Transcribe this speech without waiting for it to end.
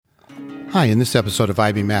Hi, in this episode of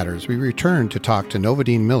IB Matters, we return to talk to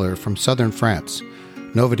Novadine Miller from Southern France.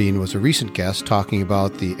 Novadine was a recent guest talking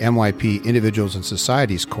about the MYP Individuals and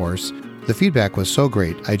Societies course. The feedback was so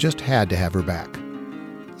great, I just had to have her back.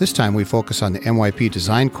 This time we focus on the MYP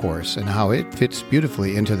Design course and how it fits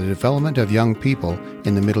beautifully into the development of young people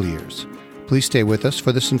in the middle years. Please stay with us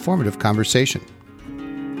for this informative conversation.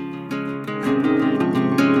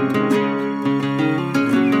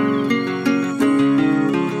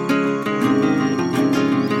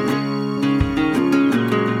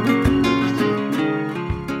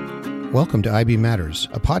 Welcome to IB Matters,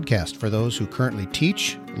 a podcast for those who currently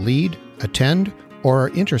teach, lead, attend, or are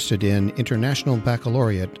interested in International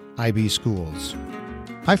Baccalaureate IB schools.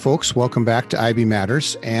 Hi folks, welcome back to IB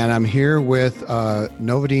Matters, and I'm here with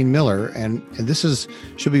Novadine Miller, and this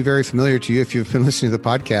should be very familiar to you if you've been listening to the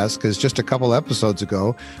podcast, because just a couple episodes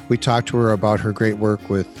ago, we talked to her about her great work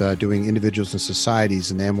with doing individuals and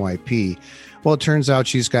societies in the MYP. Well, it turns out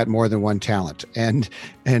she's got more than one talent, and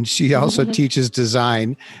she also teaches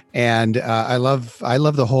design. And I love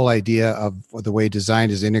the whole idea of the way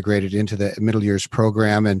design is integrated into the middle years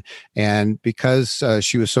program. And because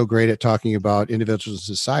she was so great at talking about individuals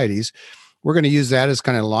and societies, we're going to use that as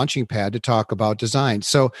kind of a launching pad to talk about design.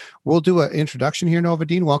 So we'll do an introduction here,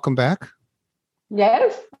 Novadine. Welcome back.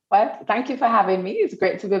 Yes. Well, thank you for having me. It's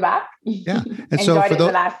great to be back. Yeah. And Enjoyed it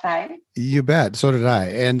the last time. You bet. So did I.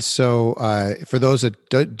 And so for those that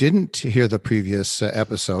didn't hear the previous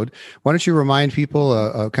episode, why don't you remind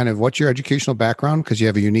people kind of what's your educational background, because you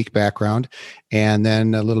have a unique background, and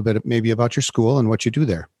then a little bit maybe about your school and what you do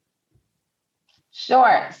there.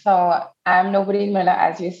 Sure. So I'm Novadine Miller,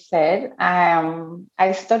 as you said.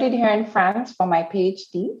 I studied here in France for my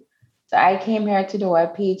PhD. So I came here to do a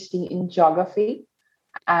PhD in geography.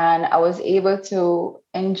 And I was able to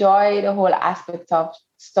enjoy the whole aspect of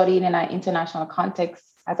studying in an international context,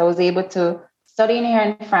 as I was able to study here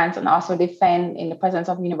in France and also defend in the presence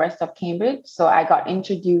of the University of Cambridge. So I got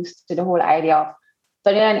introduced to the whole idea of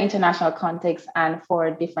studying in an international context and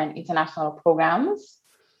for different international programs.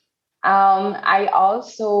 I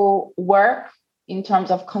also work in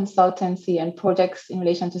terms of consultancy and projects in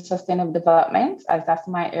relation to sustainable development, as that's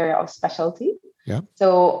my area of specialty. Yeah.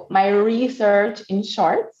 So my research, in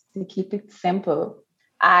short, to keep it simple,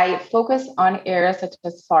 I focus on areas such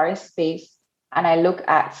as forest space, and I look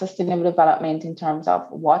at sustainable development in terms of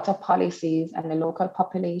water policies and the local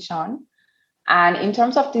population. And in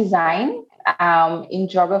terms of design, in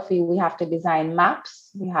geography, we have to design maps.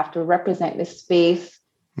 We have to represent the space.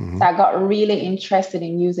 Mm-hmm. So I got really interested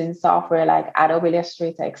in using software like Adobe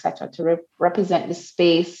Illustrator, etc., to represent the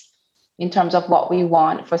space in terms of what we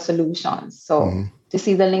want for solutions. So to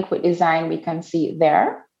see the link with design, we can see it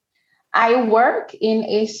there. I work in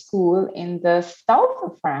a school in the south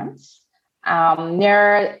of France.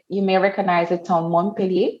 Near, you may recognize the town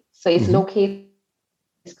Montpellier. So it's located,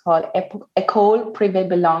 it's called École Privée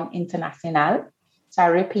Bilangue Internationale. So I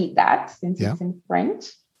repeat that since it's in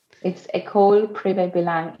French. It's École Privée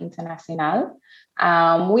Bilangue Internationale.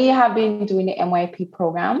 We have been doing the MYP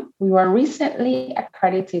program. We were recently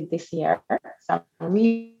accredited this year, so I'm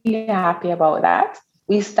really happy about that.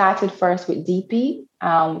 We started first with DP,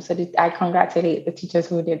 I congratulate the teachers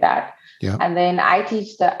who did that. Yeah. And then I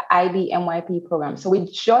teach the IB MYP program. So we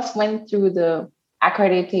just went through the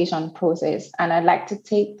accreditation process, and I'd like to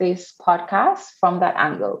take this podcast from that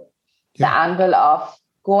angle, the angle of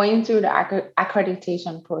going through the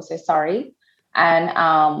accreditation process, and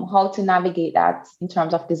how to navigate that in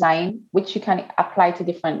terms of design, which you can apply to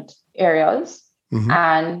different areas,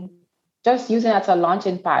 and just using it as a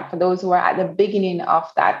launching pad for those who are at the beginning of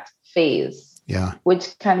that phase,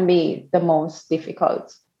 which can be the most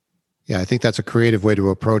difficult. Yeah, I think that's a creative way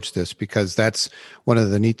to approach this, because that's one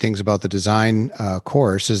of the neat things about the design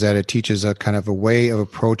course, is that it teaches a kind of a way of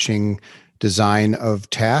approaching design of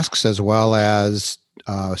tasks as well as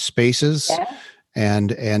spaces. Yeah.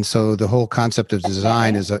 And so the whole concept of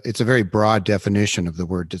design it's a very broad definition of the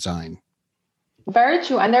word design. Very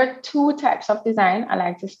true. And there are two types of design. I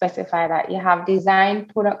like to specify that. You have design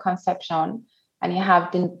product conception, and you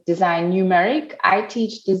have design numeric. I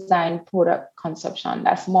teach design product conception.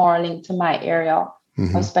 That's more linked to my area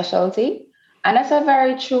of specialty. And that's a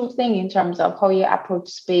very true thing in terms of how you approach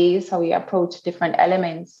space, how you approach different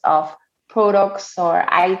elements of products or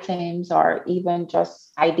items, or even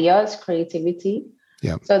just ideas, creativity.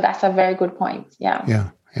 Yeah. So that's a very good point. Yeah.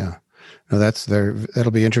 Yeah. Yeah. No,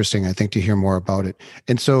 that'll be interesting, I think, to hear more about it.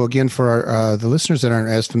 And so again, for the listeners that aren't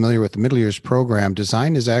as familiar with the middle years program,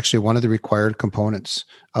 design is actually one of the required components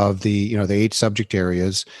of the 8 subject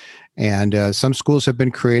areas. And some schools have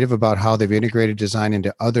been creative about how they've integrated design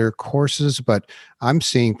into other courses, but I'm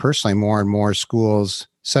seeing personally more and more schools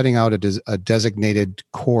setting out a designated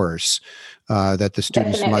course that the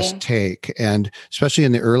students must take. And especially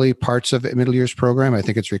in the early parts of a middle years program, I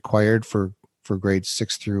think it's required for grades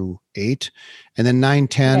 6 through 8. And then 9,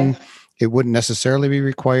 10, it wouldn't necessarily be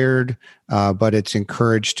required, but it's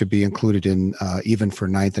encouraged to be included in even for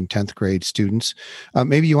 9th and 10th grade students.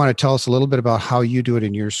 Maybe you want to tell us a little bit about how you do it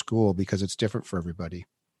in your school, because it's different for everybody.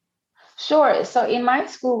 Sure. So in my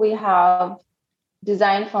school, we have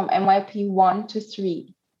design from MYP 1 to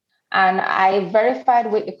 3. And I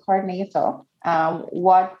verified with the coordinator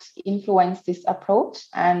what influenced this approach.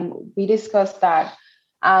 And we discussed that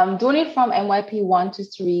doing it from MYP 1 to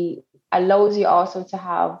 3 allows you also to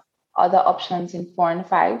have other options in 4 and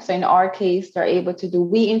 5. So in our case,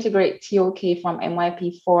 we integrate TOK from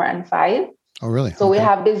MYP 4 and 5. Oh, really? So we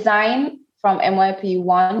have design from MYP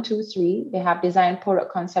 1, 2, 3. They have design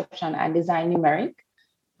product conception and design numeric.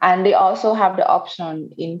 And they also have the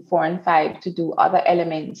option in 4 and 5 to do other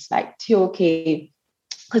elements like TOK,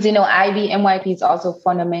 because, IB MYP is also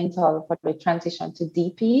fundamental for the transition to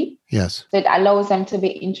DP. Yes. So it allows them to be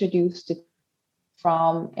introduced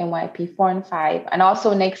from MYP 4 and 5. And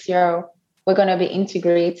also next year, we're going to be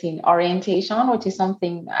integrating orientation, which is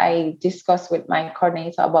something I discussed with my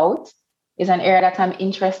coordinator about. It's an area that I'm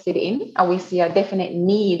interested in, and we see a definite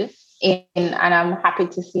need in, and I'm happy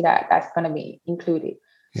to see that that's going to be included.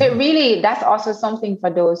 Yeah. So really, that's also something for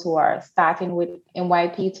those who are starting with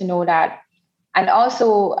MYP to know that, and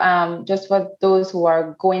also just for those who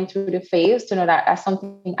are going through the phase to know that that's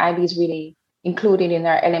something IB is really included in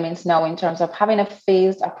their elements now in terms of having a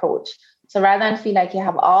phased approach. So rather than feel like you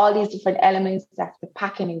have all these different elements that you're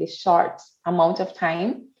packing in this short amount of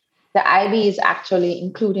time, the IB is actually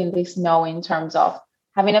including this now in terms of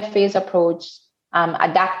having a phased approach,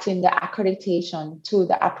 adapting the accreditation to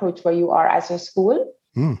the approach where you are as a school.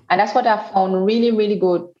 And that's what I found really, really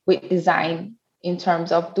good with design in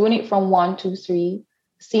terms of doing it from 1, 2, 3,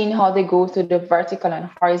 seeing how they go through the vertical and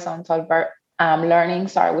horizontal learning,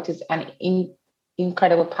 which is an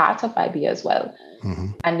incredible part of IB as well,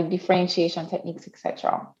 and the differentiation techniques,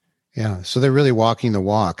 etc. Yeah, so they're really walking the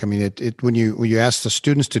walk. I mean, when you ask the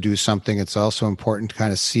students to do something, it's also important to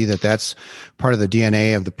kind of see that that's part of the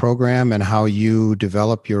DNA of the program, and how you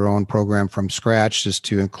develop your own program from scratch is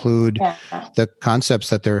to include the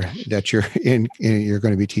concepts that you're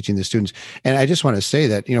going to be teaching the students. And I just want to say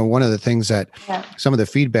that, one of the things that some of the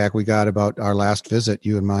feedback we got about our last visit,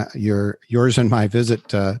 yours and my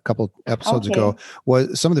visit a couple episodes ago,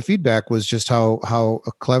 was some of the feedback was just how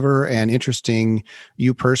clever and interesting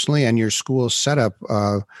you personally and your school setup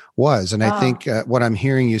was. And I think what I'm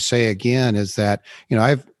hearing you say again is that,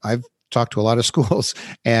 I've talked to a lot of schools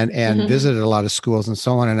and visited a lot of schools and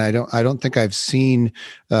so on, and I don't think I've seen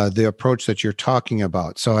the approach that you're talking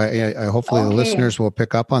about. So I hopefully the listeners will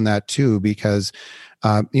pick up on that too, because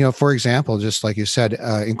for example, just like you said,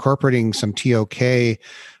 incorporating some TOK into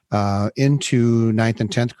 9th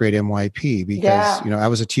and 10th grade MYP, because I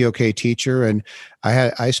was a TOK teacher, and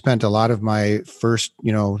I spent a lot of my first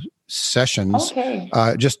sessions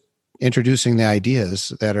just introducing the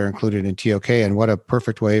ideas that are included in TOK, and what a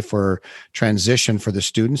perfect way for transition for the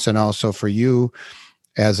students, and also for you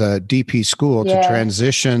as a DP school to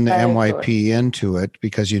transition the MYP into it,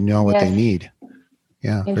 because you know what they need.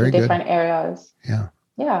 Yeah, into very good. Different areas.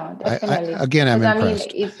 Yeah, definitely. Again, I'm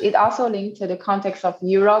impressed. It also linked to the context of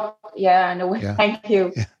Europe. And the way, thank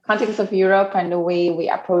you. Context of Europe and the way we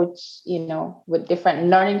approach, with different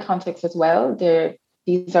learning contexts as well.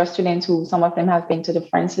 These are students who, some of them have been to the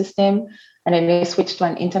French system, and then they switch to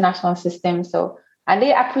an international system. So, and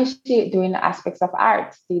they appreciate doing the aspects of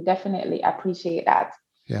art. They definitely appreciate that.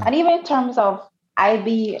 Yeah. And even in terms of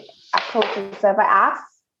IB approaches, so if I asked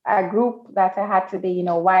a group that I had today,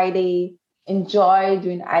 why they enjoy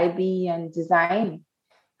doing IB and design.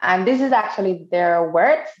 And this is actually their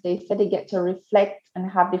words. They said they get to reflect and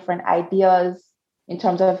have different ideas in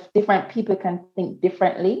terms of different people can think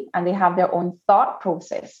differently, and they have their own thought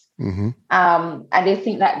process. And they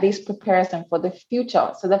think that this prepares them for the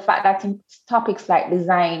future. So the fact that in topics like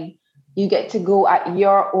design, you get to go at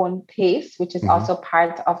your own pace, which is also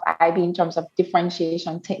part of IB in terms of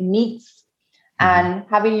differentiation techniques, and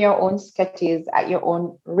having your own sketches at your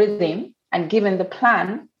own rhythm, and given the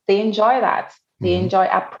plan, they enjoy that. They enjoy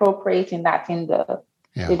appropriating that in the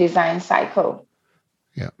design cycle.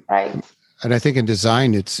 Yeah. Right. And I think in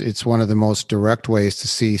design, it's one of the most direct ways to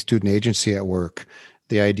see student agency at work.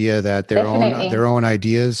 The idea that their own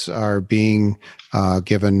ideas are being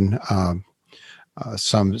given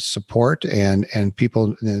some support, and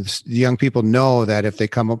people, the young people know that if they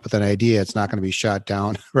come up with an idea, it's not going to be shot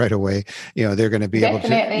down right away. They're going to be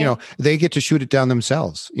Definitely. able to, they get to shoot it down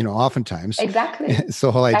themselves. Oftentimes. Exactly. It's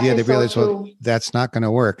the whole idea. They realize, well, that's not going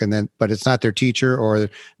to work, but it's not their teacher or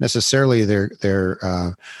necessarily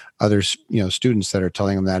their other students that are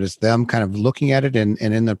telling them that. It's them kind of looking at it, and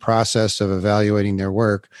in the process of evaluating their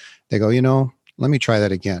work, they go, let me try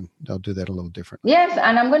that again. They'll do that a little differently. Yes,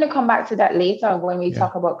 and I'm going to come back to that later when we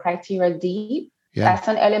talk about criteria D. Yeah. That's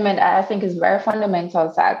an element I think is very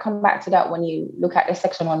fundamental. So I'll come back to that when you look at the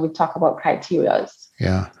section when we talk about criteria.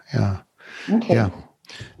 Yeah. Okay. Yeah.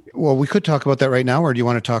 Well, we could talk about that right now, or do you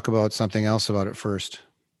want to talk about something else about it first?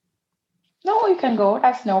 No, you can go.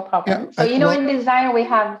 That's no problem. Yeah, so in design we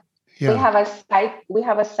have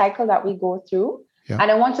a cycle that we go through, and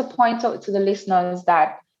I want to point out to the listeners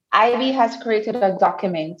that IB has created a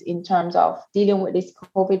document in terms of dealing with this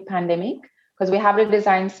COVID pandemic, because we have a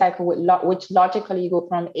design cycle which logically you go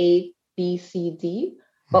from A, B, C, D.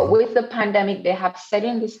 But with the pandemic, they have set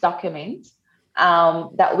in this document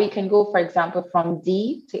that we can go, for example, from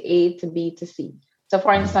D to A to B to C. So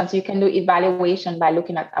for instance, you can do evaluation by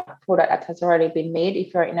looking at a product that has already been made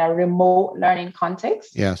if you're in a remote learning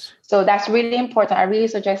context. Yes. So that's really important. I really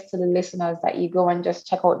suggest to the listeners that you go and just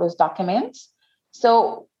check out those documents.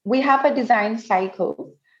 So we have a design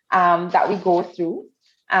cycle that we go through.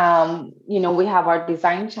 We have our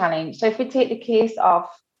design challenge. So if we take the case of,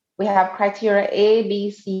 we have criteria A,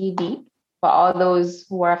 B, C, D, for all those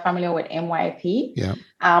who are familiar with MYP. Yeah.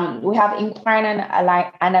 We have inquiring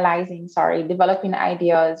and analyzing, developing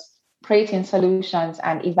ideas, creating solutions,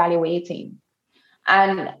 and evaluating.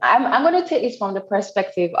 And I'm going to take this from the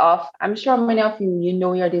perspective of, I'm sure many of you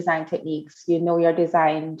know your design techniques, your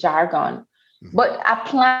design jargon. But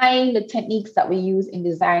applying the techniques that we use in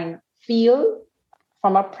design feel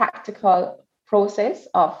from a practical process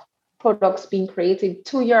of products being created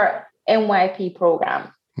to your MYP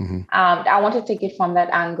program. I want to take it from that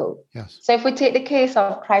angle. Yes. So if we take the case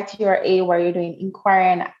of criteria A, where you're doing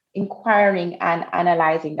inquiring and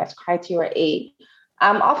analyzing, that's criteria A.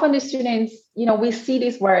 Often the students, we see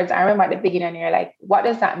these words. I remember at the beginning, you're like, what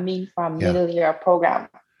does that mean for a middle year program?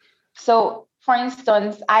 So for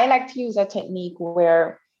instance, I like to use a technique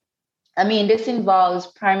where, this involves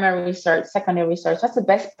primary research, secondary research. That's the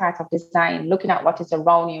best part of design, looking at what is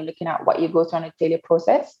around you, looking at what you go through on a daily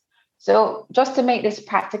process. So just to make this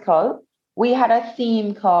practical, we had a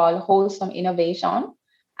theme called Wholesome Innovation,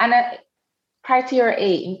 and a criteria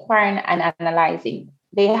A, inquiring and analyzing.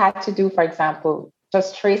 They had to do, for example,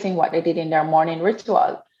 just tracing what they did in their morning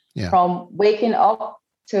ritual, from waking up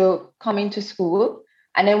to coming to school.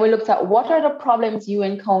 And then we looked at what are the problems you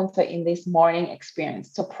encounter in this morning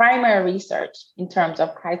experience. So primary research in terms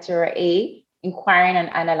of criteria A, inquiring and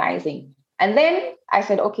analyzing. And then I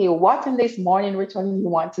said, okay, what in this morning ritual you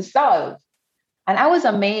want to solve? And I was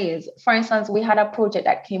amazed. For instance, we had a project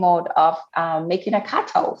that came out of making a cat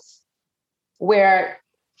house, where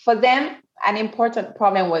for them, an important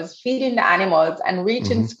problem was feeding the animals and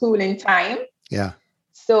reaching school in time. Yeah.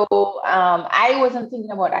 So I wasn't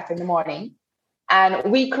thinking about that in the morning.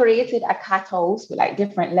 And we created a cat house with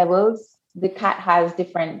different levels. The cat has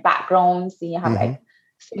different backgrounds. So you have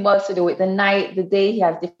symbols to do with the night, the day. He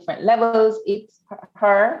has different levels. It's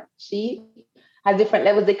her, she has different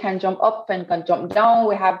levels. They can jump up and can jump down.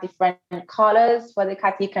 We have different colors for the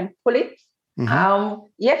cat. You can pull it. We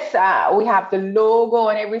have the logo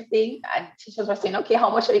and everything. And teachers were saying, okay, how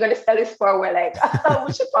much are you going to sell this for? We're like,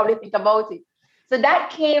 we should probably think about it. So that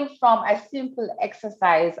came from a simple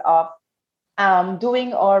exercise of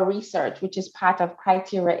doing our research, which is part of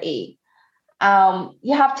criteria A.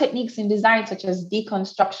 You have techniques in design such as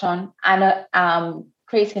deconstruction and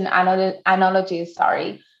creating analogies.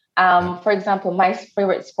 For example, my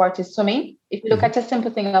favorite sport is swimming. If you look at a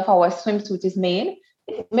simple thing of how a swimsuit is made,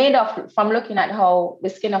 it's made from looking at how the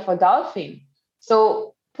skin of a dolphin.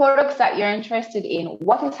 So products that you're interested in,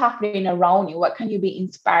 what is happening around you, what can you be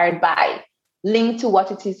inspired by? Linked to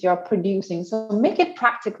what it is you're producing. So make it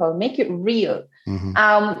practical, make it real.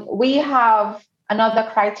 We have another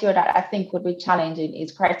criteria that I think would be challenging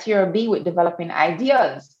is criteria B with developing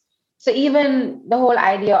ideas. So even the whole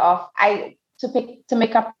idea of to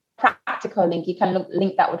make a practical link, you can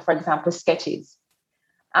link that with, for example, sketches.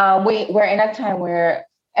 We're in a time where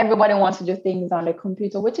everybody wants to do things on the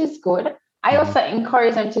computer, which is good. I also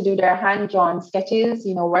encourage them to do their hand-drawn sketches,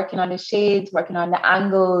 working on the shades, working on the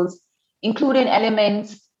angles, including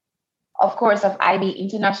elements, of course, of IB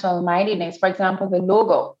international mindedness. For example, the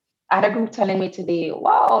logo. I had a group telling me today,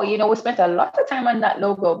 wow, we spent a lot of time on that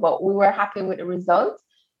logo, but we were happy with the results.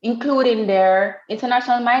 including their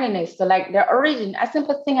international mindedness. So like their origin, a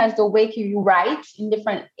simple thing as the way you write in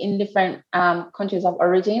different countries of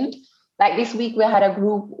origin. Like this week we had a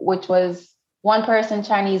group which was one person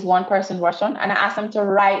Chinese, one person Russian, and I asked them to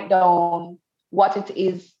write down what it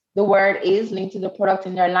is, the word is linked to the product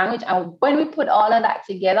in their language. And when we put all of that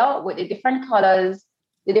together with the different colors,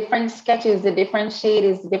 the different sketches, the different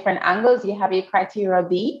shades, the different angles, you have your criteria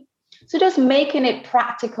B. So just making it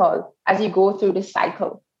practical as you go through the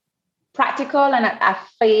cycle. Practical and a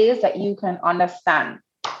phase that you can understand.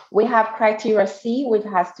 We have criteria C, which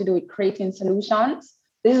has to do with creating solutions.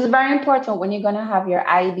 This is very important when you're going to have your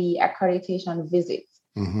IB accreditation visits.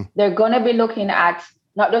 Mm-hmm. They're going to be looking at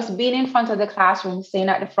not just being in front of the classroom, staying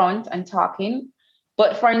at the front and talking.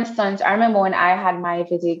 But for instance, I remember when I had my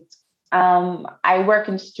visit, I work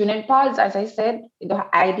in student pods, as I said, the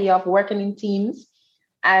idea of working in teams,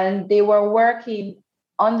 and they were working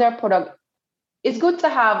on their product. It's good to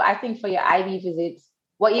have, I think, for your IB visits,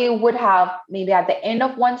 what you would have maybe at the end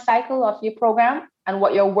of one cycle of your program and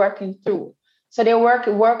what you're working through. So they're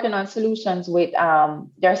working on solutions with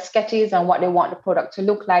their sketches and what they want the product to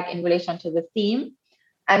look like in relation to the theme.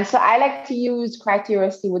 And so I like to use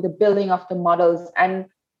criteria C with the building of the models. And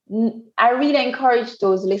I really encourage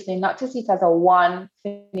those listening not to see it as a one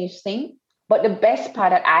finished thing, but the best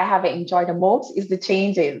part that I have enjoyed the most is the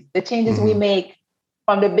changes mm-hmm. we make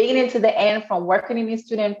from the beginning to the end, from working in the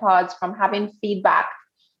student pods, from having feedback.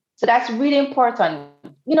 So that's really important.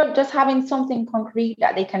 Just having something concrete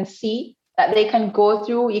that they can see, that they can go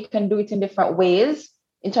through. You can do it in different ways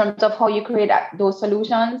in terms of how you create those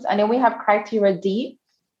solutions. And then we have criteria D,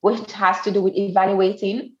 which has to do with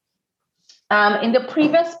evaluating. In the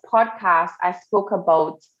previous podcast, I spoke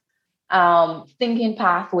about thinking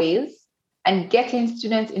pathways and getting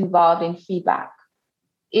students involved in feedback.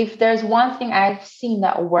 If there's one thing I've seen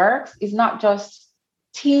that works, is not just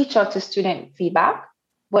teacher to student feedback,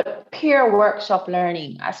 but peer workshop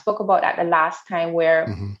learning. I spoke about that the last time, where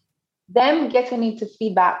mm-hmm. them getting into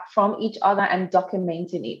feedback from each other and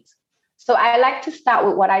documenting it. So I like to start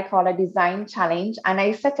with what I call a design challenge, and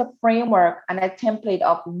I set a framework and a template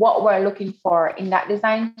of what we're looking for in that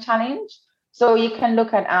design challenge. So you can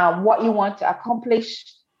look at what you want to accomplish,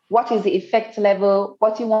 what is the effect level,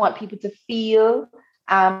 what you want people to feel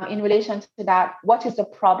in relation to that, what is the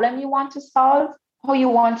problem you want to solve, how you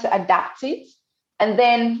want to adapt it, and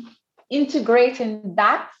then integrating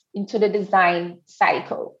that into the design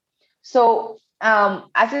cycle. So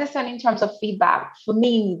as I said, in terms of feedback, for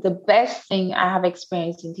me, the best thing I have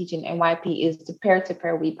experienced in teaching NYP is the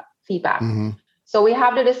peer-to-peer feedback. Mm-hmm. So we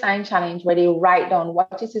have the design challenge where they write down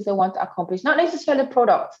what it is they want to accomplish, not necessarily the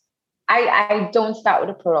product. I don't start with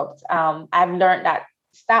a product. I've learned that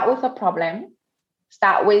start with a problem,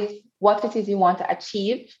 start with what it is you want to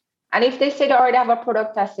achieve. And if they say they already have a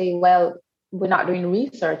product, I say, well, we're not doing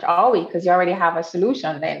research, are we? Because you already have a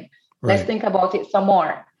solution then. Right. Let's think about it some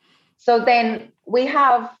more. So then they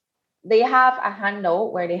have a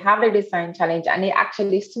handout where they have their design challenge and they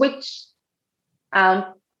actually switch. They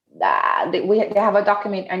have a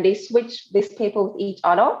document and they switch this paper with each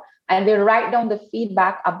other and they write down the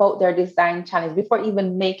feedback about their design challenge before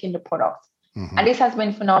even making the product. Mm-hmm. And this has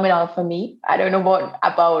been phenomenal for me. I don't know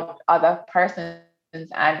about other persons.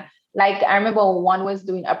 And like, I remember one was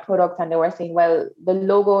doing a product and they were saying, well, the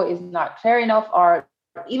logo is not clear enough, or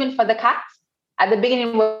even for the cats. At the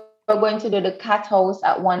beginning, we're going to do the cat house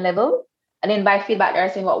at one level. And then by feedback, they're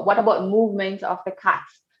saying, well, what about movement of the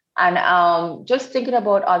cats? And just thinking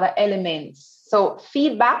about other elements. So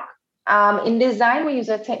feedback, in design, we use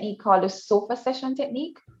a technique called the sofa session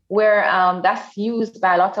technique, where that's used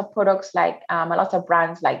by a lot of products, like a lot of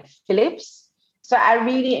brands like Philips. So I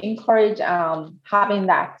really encourage having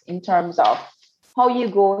that in terms of how you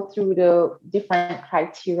go through the different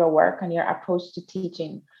criteria work and your approach to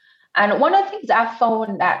teaching. And one of the things I've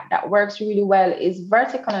found that works really well is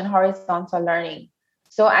vertical and horizontal learning.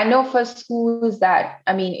 So I know for schools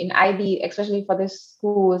in IB, especially for the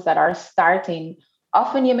schools that are starting,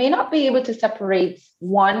 often you may not be able to separate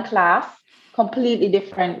one class completely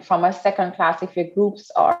different from a second class if your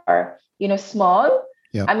groups are, small.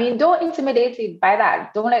 Yep. Don't intimidate it by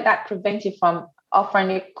that. Don't let that prevent you from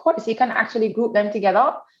offering a course. You can actually group them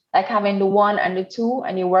together, like having the 1 and the 2,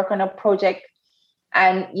 and you work on a project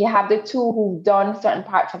and you have the 2 who've done certain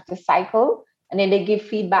parts of the cycle, and then they give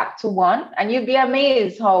feedback to 1, and you'd be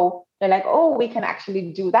amazed how they're like, oh, we can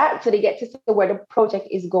actually do that. So they get to see where the project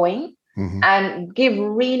is going mm-hmm. and give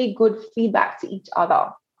really good feedback to each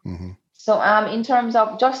other. Mm-hmm. So in terms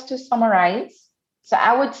of, just to summarize, so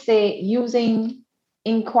I would say using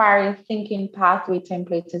inquiry thinking pathway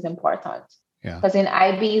templates is important. Yeah. Because in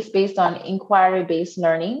IB, it's based on inquiry-based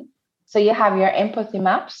learning. So you have your empathy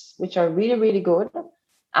maps, which are really, really good.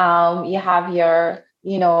 You have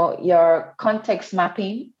your context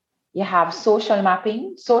mapping. You have social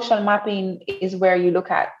mapping. Social mapping is where you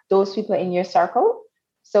look at those people in your circle.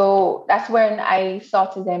 So that's when I saw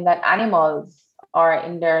to them that animals are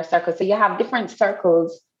in their circle. So you have different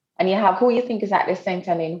circles, and you have who you think is at the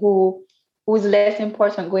center and who's less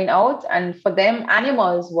important going out. And for them,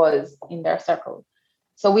 animals was in their circle.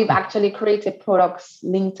 So we've actually created products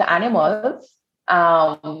linked to animals.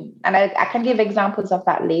 And I can give examples of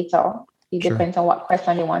that later. It depends on what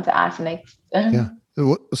question you want to ask next. Yeah.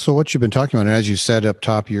 So what you've been talking about, and as you said up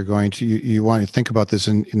top, you want to think about this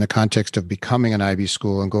in the context of becoming an IB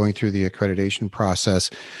school and going through the accreditation process.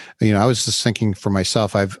 I was just thinking for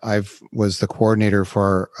myself, I've was the coordinator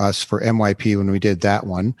for us for MYP when we did that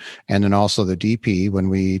one, and then also the DP when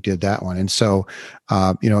we did that one. And so,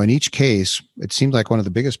 in each case, it seemed like one of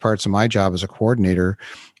the biggest parts of my job as a coordinator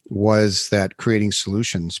was that creating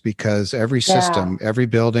solutions, because every system, every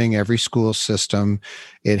building, every school system,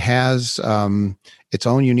 it has its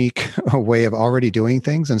own unique way of already doing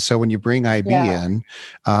things. And so when you bring IB in,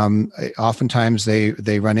 oftentimes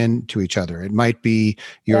they run into each other. It might be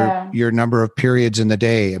your number of periods in the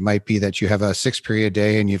day. It might be that you have a 6-period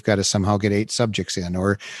day and you've got to somehow get 8 subjects in,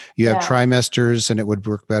 or you have trimesters and it would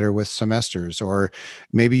work better with semesters, or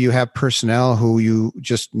maybe you have personnel who you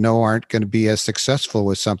just know aren't going to be as successful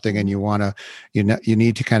with something, and you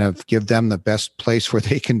need to kind of give them the best place where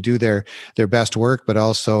they can do their best work, but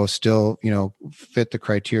also still, fit the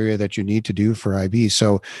criteria that you need to do for IB.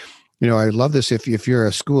 So, I love this. If you're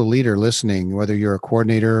a school leader listening, whether you're a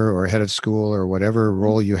coordinator or head of school or whatever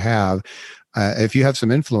role you have, if you have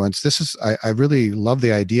some influence, I really love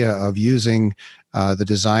the idea of using the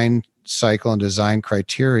design cycle and design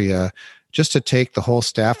criteria just to take the whole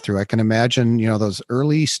staff through. I can imagine, those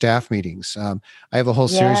early staff meetings. I have a whole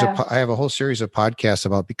series of podcasts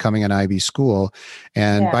about becoming an IB school.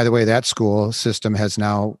 And by the way, that school system has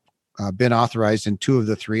now been authorized in 2 of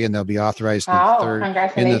the 3, and they'll be authorized in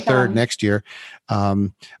the third next year.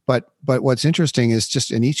 But what's interesting is just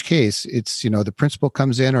in each case, it's, the principal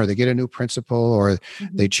comes in, or they get a new principal, or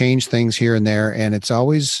they change things here and there. And it's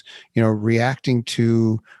always, reacting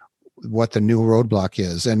to what the new roadblock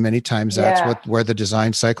is. And many times that's where the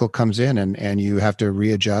design cycle comes in, and you have to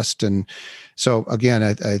readjust. And so again,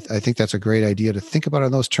 I think that's a great idea to think about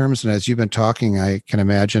in those terms. And as you've been talking, I can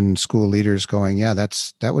imagine school leaders going,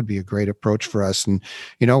 that would be a great approach for us. And,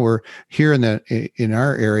 we're here in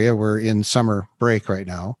our area, we're in summer break right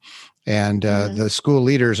now. And the school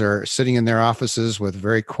leaders are sitting in their offices with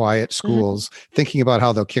very quiet schools, thinking about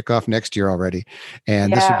how they'll kick off next year already.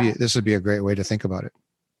 And this would be a great way to think about it.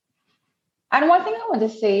 And one thing I want to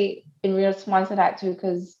say in response to that too,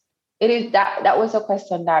 because it is that was a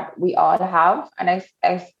question that we all have. And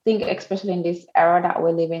I think especially in this era that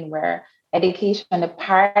we're living, where education, the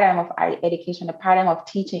paradigm of education, the paradigm of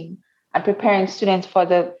teaching and preparing students for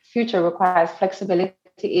the future requires flexibility,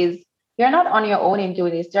 is you're not on your own in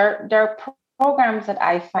doing this. There are programs that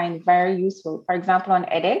I find very useful. For example, on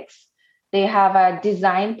edX, they have a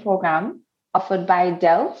design program offered by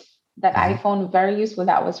Delft that I found very useful,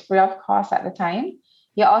 that was free of cost at the time.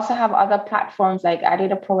 You also have other platforms, like I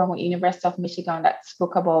did a program with University of Michigan that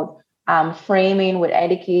spoke about framing with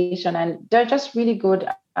education, and they're just really good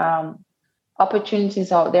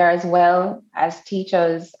opportunities out there, as well as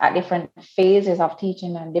teachers at different phases of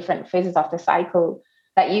teaching and different phases of the cycle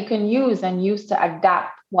that you can use to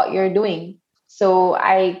adapt what you're doing. So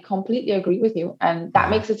I completely agree with you. And that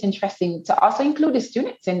makes it interesting to also include the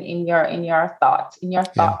students in your thoughts, in your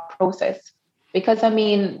thought process. Because I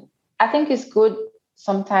think it's good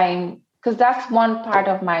sometimes, because that's one part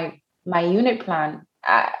of my unit plan.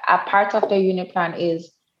 A part of the unit plan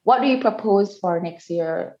is, what do you propose for next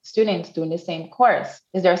year students doing the same course?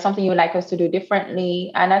 Is there something you'd like us to do differently?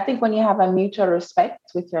 And I think when you have a mutual respect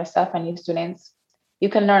with yourself and your students, you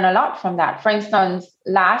can learn a lot from that. For instance,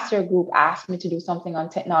 last year group asked me to do something on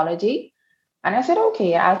technology. And I said,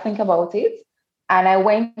 okay, I'll think about it. And I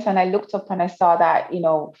went and I looked up and I saw that,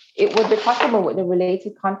 it would be possible with the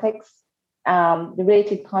related context, the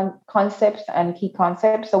related concepts and key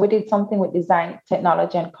concepts. So we did something with design,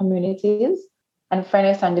 technology, and communities, and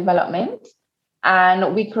fairness and development.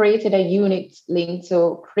 And we created a unit linked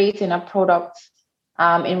to creating a product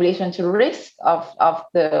in relation to risk of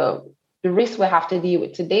the risk we have to deal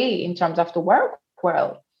with today in terms of the work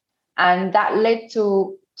world. And that led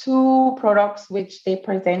to 2 products which they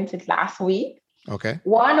presented last week. Okay.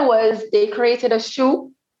 One was they created a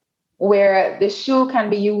shoe where the shoe can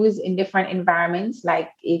be used in different environments, like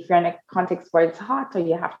if you're in a context where it's hot or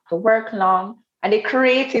you have to work long. And they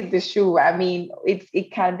created the shoe. I mean,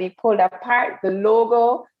 it can be pulled apart, the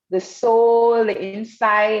logo, the sole, the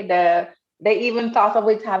inside, they even thought of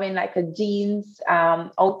it having like a jeans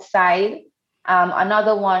outside.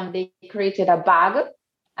 Another one, they created a bag.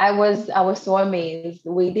 I was so amazed.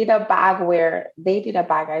 We did a bag where they did a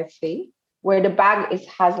bag, I say, where the bag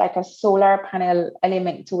has like a solar panel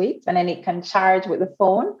element to it, and then it can charge with the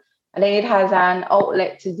phone, and then it has an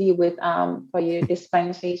outlet to deal with for your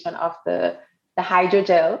dispensation of the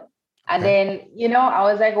hydrogel. And then, I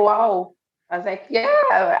was like, wow. I was like,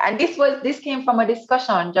 yeah. And this came from a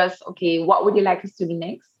discussion, just, okay, what would you like us to do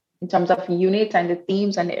next in terms of unit and the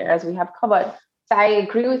themes and the areas we have covered? So I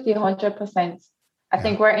agree with you 100%. I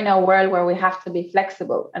think we're in a world where we have to be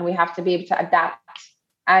flexible and we have to be able to adapt.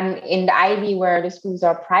 And in the IB, where the schools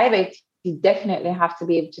are private, you definitely have to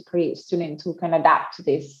be able to create students who can adapt to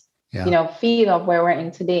this, field of where we're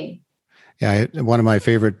in today. Yeah, one of my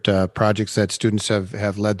favorite projects that students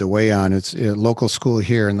have led the way on, it's a local school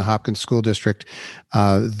here in the Hopkins School District.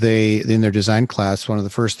 They, in their design class, one of the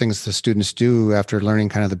first things the students do after learning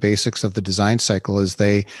kind of the basics of the design cycle is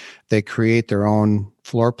they create their own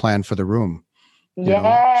floor plan for the room.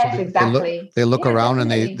 Yes, exactly. They look around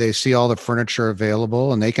definitely. And they see all the furniture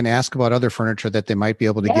available, and they can ask about other furniture that they might be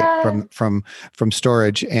able to get from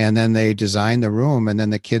storage. And then they design the room, and then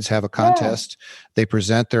the kids have a contest. They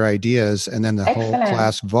present their ideas, and then the whole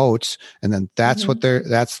class votes. And then that's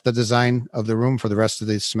that's the design of the room for the rest of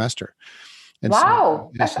the semester. And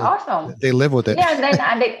wow, that's awesome. They live with it. Yeah,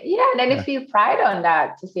 then they feel pride on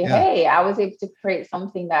that to say, hey, I was able to create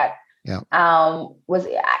something that was,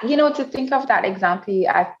 to think of that example.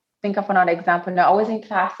 I think of another example. Now, I was in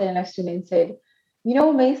class and a student said,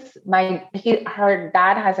 Miss, her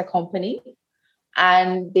dad has a company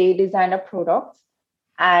and they designed a product,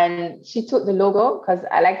 and she took the logo, because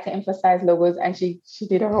I like to emphasize logos, and she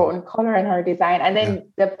did her own color and her design, and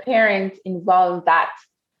then the parents involved that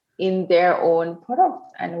in their own product,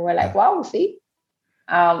 and we're like, wow, see,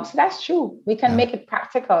 so that's true. We can make it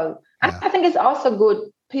practical. And I think it's also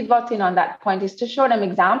good, pivoting on that point, is to show them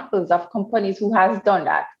examples of companies who has done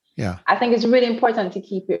that. Yeah, I think it's really important to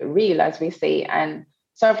keep it real, as we say. And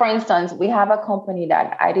so, for instance, we have a company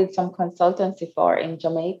that I did some consultancy for in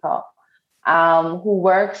Jamaica, who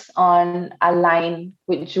works on a line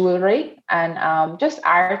with jewelry and just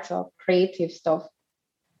art or creative stuff.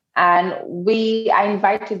 And I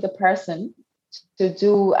invited the person to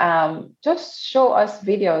do just show us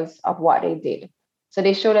videos of what they did. So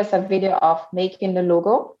they showed us a video of making the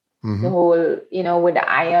logo, the whole, with the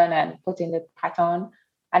iron and putting the pattern.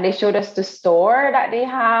 And they showed us the store that they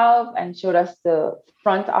have and showed us the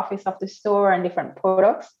front office of the store and different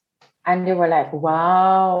products. And they were like,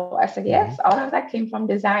 wow. I said, yes, all of that came from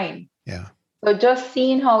design. Yeah. So just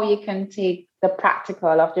seeing how you can take the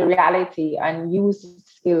practical of the reality and use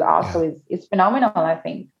skill also is phenomenal, I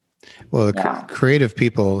think. Well, creative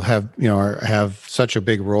people have such a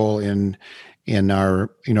big role in our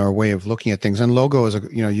our way of looking at things. And logo is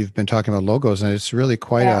you've been talking about logos, and it's really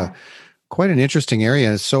quite an interesting area.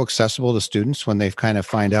 And it's so accessible to students when they kind of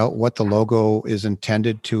find out what the logo is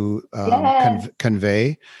intended to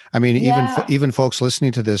convey. I mean, even folks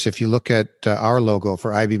listening to this, if you look at our logo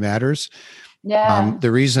for IB Matters,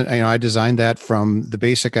 the reason I designed that from the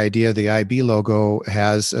basic idea, the IB logo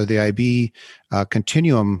has the IB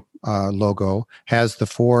continuum logo has the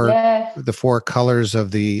four colors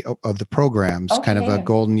of the programs, kind of a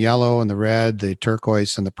golden yellow and the red, the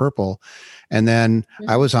turquoise and the purple. And then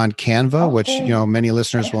I was on Canva, which many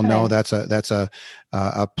listeners will know that's a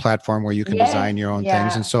platform where you can design your own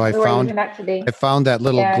things. And so I found that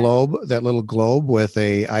little globe with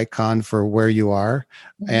a icon for where you are,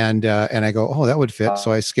 and I go, oh, that would fit.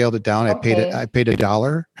 So I scaled it down. I paid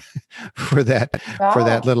 $1 for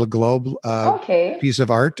that little globe piece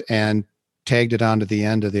of art, and tagged it onto the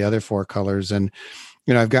end of the other four colors. And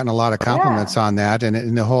I've gotten a lot of compliments on that.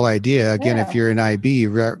 And the whole idea, again, if you're in IB, you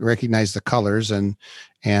recognize the colors. And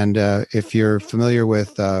if you're familiar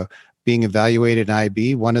with being evaluated in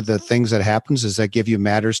IB, one of the things that happens is they give you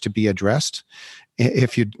matters to be addressed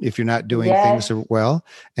if you're not doing things well.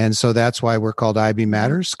 And so that's why we're called IB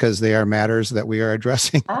Matters, because they are matters that we are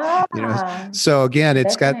addressing. So again,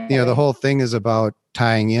 it's got, the whole thing is about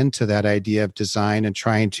tying into that idea of design and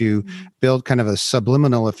trying to build kind of a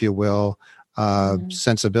subliminal, if you will,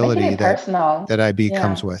 sensibility that IB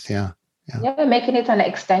comes with. Making it an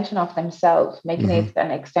extension of themselves, making it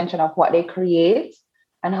an extension of what they create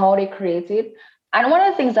and how they create it. And one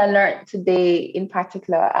of the things I learned today in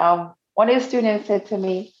particular, one of the students said to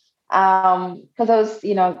me, Because I was,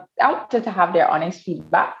 I wanted to have their honest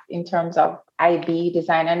feedback in terms of IB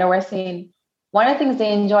design. I know we're saying one of the things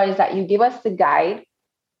they enjoy is that you give us the guide,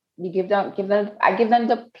 you I give them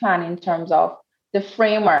the plan in terms of the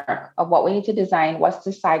framework of what we need to design, what's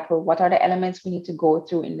the cycle, what are the elements we need to go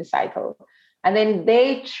through in the cycle. And then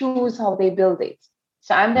they choose how they build it.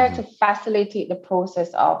 So I'm there to facilitate the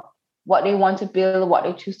process of what they want to build, what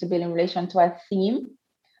they choose to build in relation to a theme.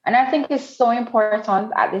 And I think it's so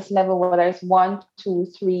important at this level, whether it's 1, 2,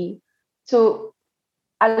 3, to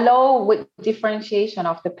allow with differentiation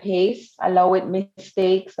of the pace, allow with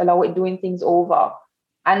mistakes, allow with doing things over.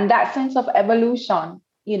 And that sense of evolution,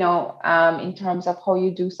 in terms of how you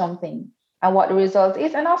do something and what the result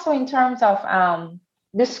is. And also in terms of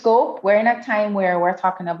the scope, we're in a time where we're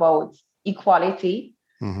talking about equality,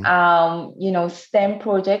 STEM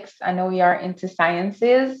projects. I know you are into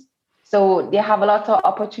sciences. So they have a lot of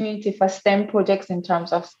opportunity for STEM projects in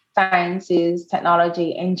terms of sciences,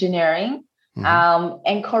 technology, engineering,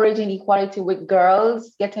 encouraging equality with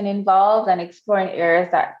girls getting involved and exploring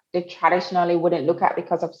areas that they traditionally wouldn't look at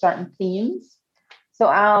because of certain themes. So,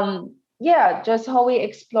 just how we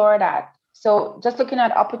explore that. So just looking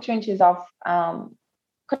at opportunities of,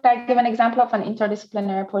 could I give an example of an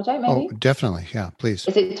interdisciplinary project maybe? Oh, definitely. Yeah, please.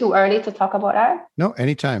 Is it too early to talk about that? No,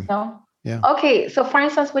 anytime. No? Yeah. Okay. So for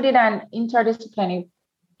instance, we did an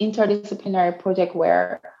interdisciplinary project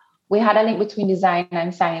where we had a link between design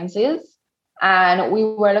and sciences. And we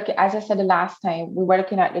were looking, as I said the last time, we were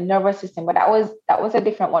looking at the nervous system, but that was a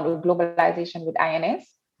different one with globalization with INS.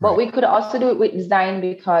 But we could also do it with design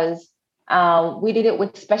because we did it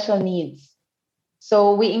with special needs.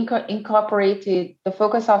 So we incorporated the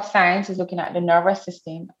focus of science is looking at the nervous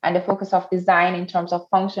system and the focus of design in terms of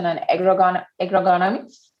function and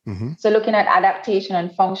ergonomics. So looking at adaptation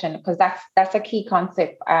and function, because that's a key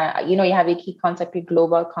concept. You have a key concept, a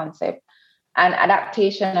global concept, and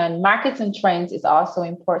adaptation and markets and trends is also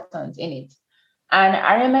important in it. And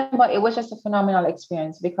I remember it was just a phenomenal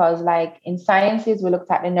experience because like in sciences, we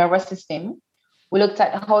looked at the nervous system, we looked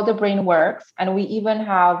at how the brain works, and we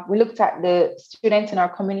looked at the students in our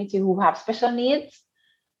community who have special needs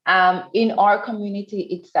in our community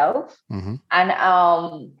itself. And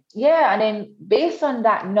and then based on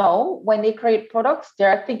that, now when they create products,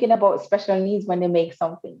 they're thinking about special needs when they make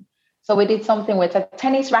something. So we did something with a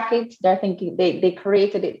tennis racket. They're thinking they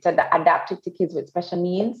created it to adapt it to kids with special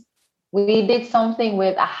needs. We did something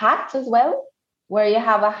with a hat as well, where you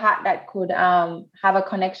have a hat that could have a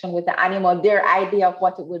connection with the animal, their idea of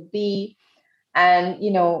what it would be. And,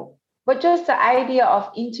 but just the idea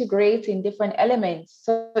of integrating different elements.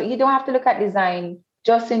 So you don't have to look at design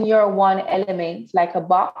just in your one element, like a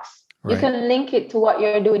box. Right. You can link it to what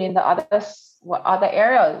you're doing in the other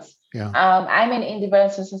areas. Yeah. I'm in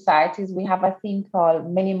developing societies. We have a thing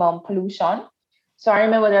called minimum pollution. So I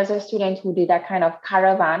remember there's a student who did a kind of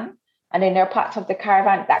caravan, and then there are parts of the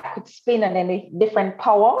caravan that could spin and then the different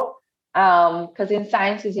power. Because in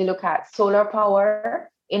sciences, you look at solar power.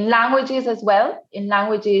 In languages as well. In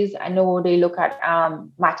languages, I know they look at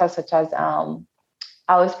matters such as, I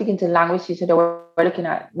was speaking to language teachers, they were looking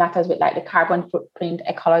at matters with like the carbon footprint,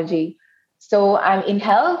 ecology. So in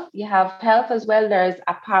health, you have health as well. There's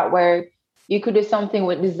a part where you could do something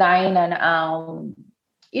with design and,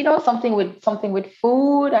 something with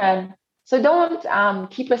food. And so don't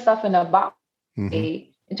keep yourself in a box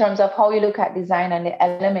in terms of how you look at design and the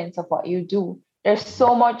elements of what you do. There's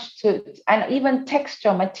so much and even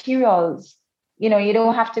texture, materials, you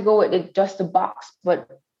don't have to go with just the box, but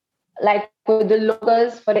like with the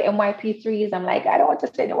logos for the MYP3s, I'm like, I don't want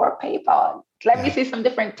to say the word paper. Let me see some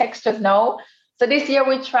different textures now. So this year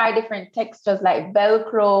we tried different textures like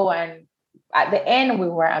Velcro, and at the end we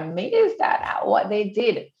were amazed at what they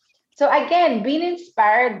did. So again, being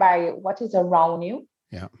inspired by what is around you.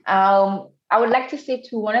 Yeah. I would like to say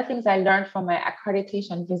too, one of the things I learned from my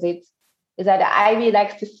accreditation visits is that the Ivy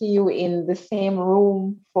likes to see you in the same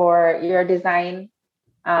room for your design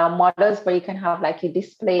models, where you can have like a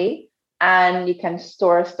display and you can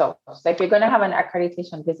store stuff. So if you're going to have an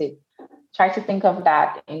accreditation visit, try to think of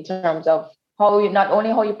that in terms of not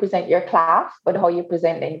only how you present your class, but how you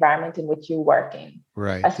present the environment in which you work in.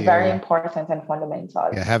 Right. That's very important and fundamental.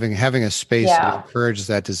 Yeah, having a space that encourages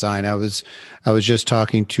that design. I was just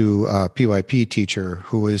talking to a PYP teacher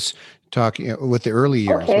who was talking with the early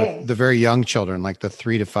years, with the very young children, like the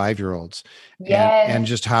 3 to 5 year olds, and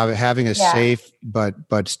just having a safe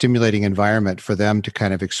but stimulating environment for them to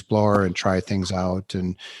kind of explore and try things out.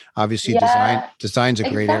 And obviously, design's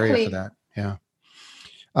a great area for that. Yeah.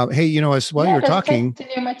 Hey, as while you're talking,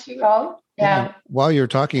 new material. Yeah. While you're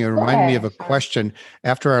talking, it reminded me of a question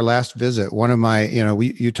after our last visit. One of my,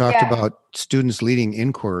 you talked about students leading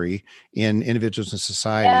inquiry in individuals and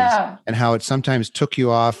societies and how it sometimes took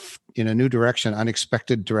you off in a new direction,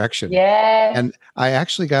 unexpected direction. Yes. And I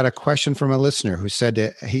actually got a question from a listener who said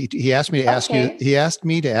he asked me to ask you, he asked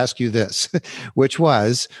me to ask you this, which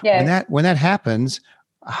was when that happens,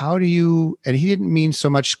 how do you, and he didn't mean so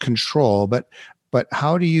much control, but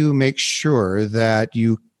how do you make sure that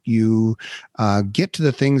you get to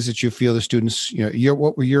the things that you feel the students,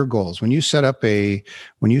 what were your goals when you set up a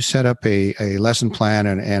lesson plan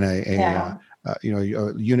and a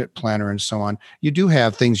unit planner and so on? You do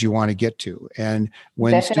have things you want to get to. And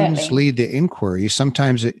when students lead the inquiry,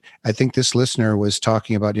 sometimes I think this listener was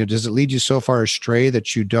talking about, does it lead you so far astray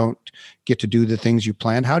that you don't get to do the things you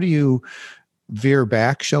planned? How do you veer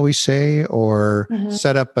back, shall we say, or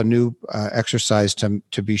set up a new exercise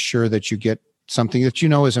to be sure that you get something that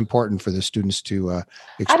is important for the students to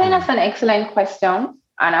explore? I think that's an excellent question.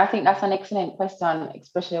 And I think that's an excellent question,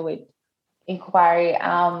 especially with inquiry.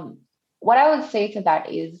 What I would say to that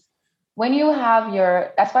is when you have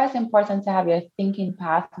that's why it's important to have your thinking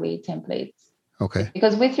pathway templates. Okay.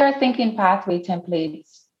 Because with your thinking pathway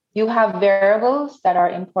templates, you have variables that are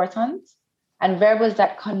important and variables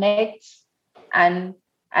that connect, and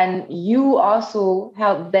you also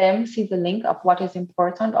help them see the link of what is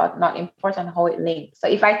important or not important, how it links. So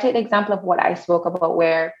if I take the example of what I spoke about,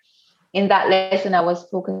 where in that lesson I was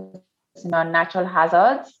focusing on natural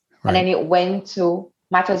hazards, and then it went to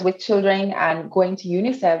matters with children and going to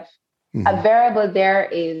UNICEF, a variable there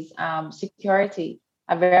is security.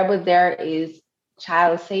 A variable there is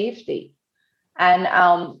child safety.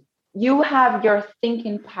 And you have your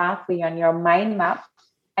thinking pathway on your mind map,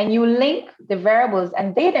 and you link the variables,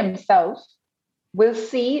 and they themselves will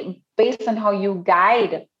see, based on how you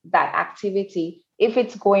guide that activity, if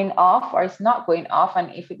it's going off or it's not going off,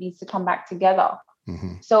 and if it needs to come back together.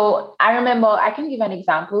 So I remember, I can give an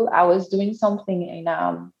example. I was doing something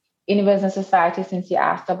in Universe and Society, since you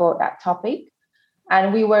asked about that topic,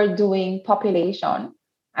 and we were doing population,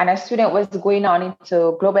 and a student was going on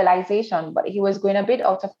into globalization, but he was going a bit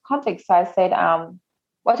out of context. So I said,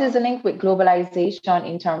 what is the link with globalization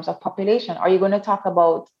in terms of population? Are you going to talk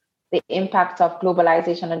about the impact of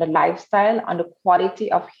globalization on the lifestyle, on the quality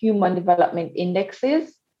of human development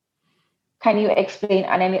indexes? Can you explain?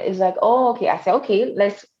 And then it's like, oh, okay. I said, okay,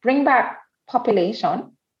 let's bring back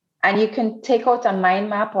population, and you can take out a mind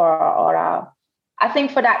map or I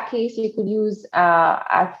think for that case, you could use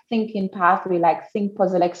a thinking pathway like Think,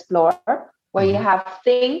 Puzzle, Explore, where you have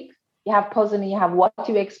think, you have puzzle, and you have what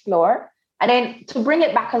you explore. And then to bring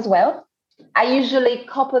it back as well, I usually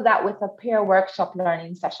couple that with a peer workshop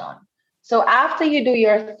learning session. So after you do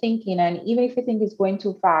your thinking, and even if you think it's going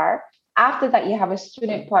too far, after that, you have a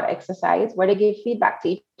student pod exercise where they give feedback to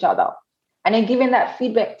each other. And then giving that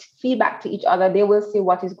feedback to each other, they will see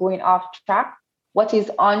what is going off track, what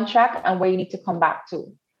is on track, and where you need to come back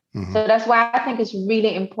to. So that's why I think it's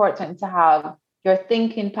really important to have your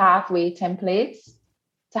thinking pathway templates,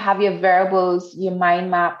 to have your variables, your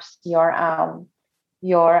mind maps, your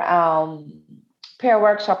peer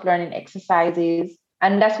workshop learning exercises.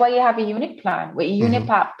 And that's why you have a unit plan. With your unit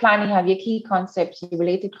plan, you have your key concepts, your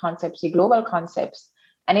related concepts, your global concepts.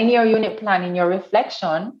 And in your unit plan, in your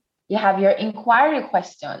reflection, you have your inquiry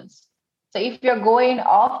questions. So if you're going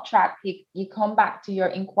off track, you come back to your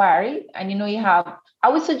inquiry, and I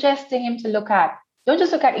would suggest to him to don't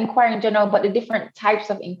just look at inquiry in general, but the different types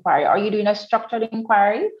of inquiry. Are you doing a structured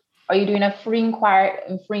inquiry? Are you doing a free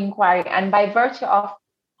inquiry? And by virtue of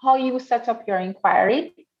how you set up your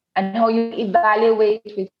inquiry and how you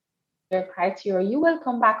evaluate with your criteria, you will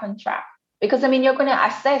come back on track. Because you're going to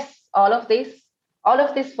assess all of this. All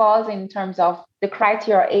of this falls in terms of the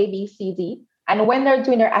criteria A, B, C, D. And when they're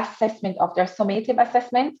doing their assessment of their summative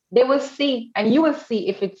assessment, they will see, and you will see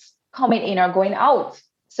if it's coming in or going out.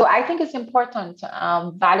 So I think it's important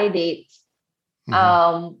to validate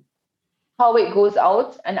how it goes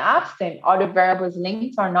out and ask them, are the variables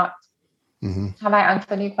linked or not? Have I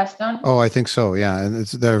answered your question? Oh, I think so. Yeah. And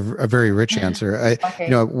it's a very rich answer.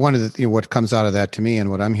 One of the, what comes out of that to me, and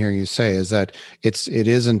what I'm hearing you say, is that it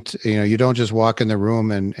isn't, you don't just walk in the room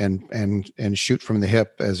and shoot from the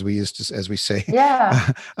hip, as we say.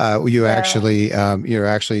 Yeah. You're actually,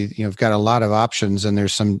 you've got a lot of options, and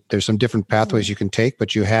there's some different pathways you can take,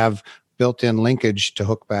 but you have built-in linkage to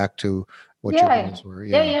hook back to what your goals were.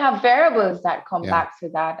 Yeah. You have variables that come back to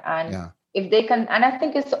that. And if they can, and I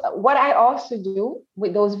think it's what I also do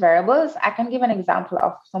with those variables. I can give an example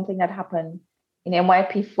of something that happened in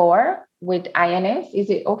MYP4 with INS. Is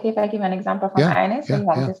it okay if I give an example from INS? Or you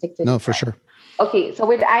want to stick to No, for sure. Okay, so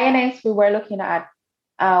with INS, we've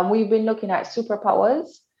been looking at superpowers.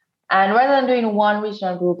 And rather than doing one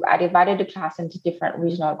regional group, I divided the class into different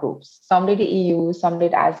regional groups. Some did the EU, some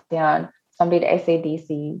did ASEAN, some did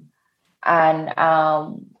SADC. And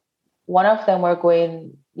one of them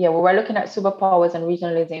we were looking at superpowers and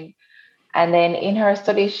regionalism. And then in her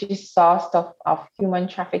study, she saw stuff of human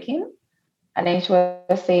trafficking. And then she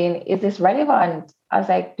was saying, is this relevant? I was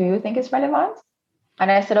like, do you think it's relevant? And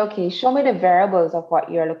I said, okay, show me the variables of what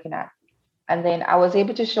you're looking at. And then I was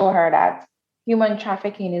able to show her that human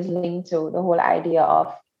trafficking is linked to the whole idea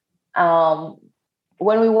of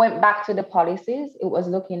when we went back to the policies, it was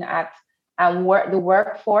looking at the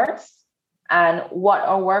workforce and what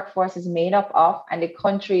our workforce is made up of and the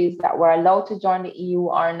countries that were allowed to join the EU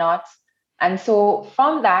or not. And so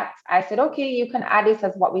from that, I said, okay, you can add this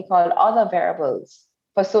as what we call other variables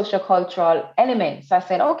for sociocultural elements. So I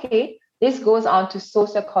said, okay, this goes on to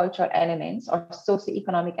sociocultural elements or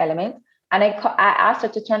socioeconomic elements. And I asked her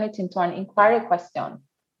to turn it into an inquiry question.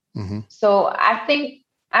 Mm-hmm. So I think,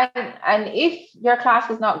 and if your class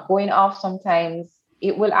is not going off sometimes,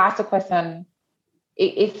 it will ask the question,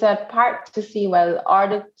 it's a part to see, well, are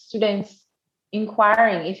the students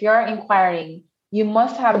inquiring? If you're inquiring, you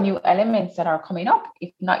must have new elements that are coming up.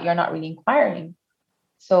 If not, you're not really inquiring.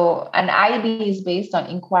 So an IB is based on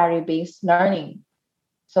inquiry-based learning.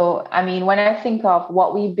 So, I mean, when I think of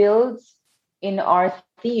what we build in our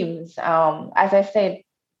themes, as I said,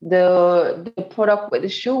 the product with the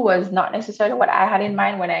shoe was not necessarily what I had in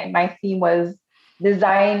mind when my theme was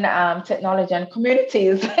design, technology, and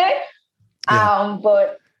communities.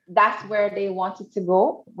 But that's where they wanted to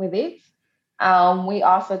go with it. We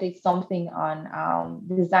also did something on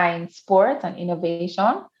design, sports, and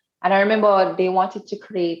innovation. And I remember they wanted to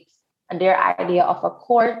create their idea of a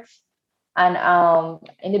court. And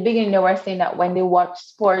in the beginning, they were saying that when they watch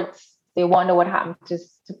sports, they wonder what happened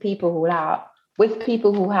to people who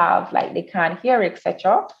have like they can't hear,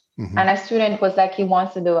 etc. Mm-hmm. And a student was like, he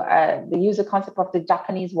wants to they use the concept of the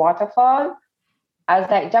Japanese waterfall. I was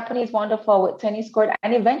like, Japanese waterfall with tennis court,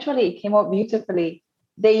 and eventually it came out beautifully.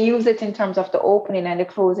 They use it in terms of the opening and the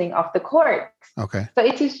closing of the court. Okay. So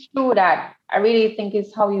it is true that I really think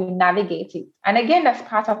it's how you navigate it. And again, that's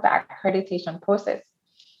part of the accreditation process.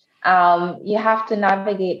 You have to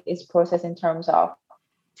navigate this process in terms of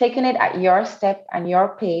taking it at your step and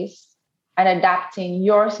your pace and adapting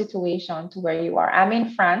your situation to where you are. I'm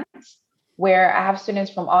in France, where I have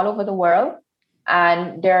students from all over the world,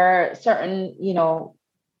 and there are certain,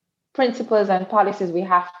 principles and policies we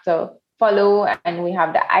have to follow, and we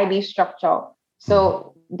have the IB structure.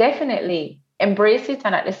 So definitely embrace it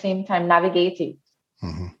and at the same time navigate it.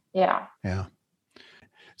 Mm-hmm. Yeah. Yeah.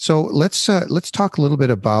 So let's talk a little bit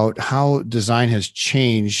about how design has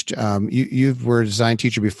changed. You were a design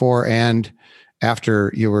teacher before and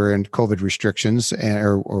after you were in COVID restrictions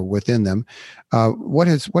or within them.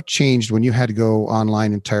 What changed when you had to go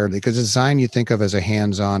online entirely? Because design you think of as a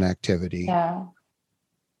hands-on activity. Yeah.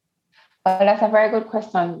 Well, that's a very good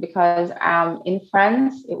question because in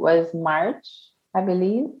France it was March, I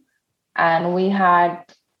believe, and we had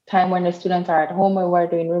time when the students are at home. We were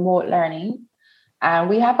doing remote learning. And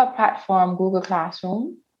we have a platform, Google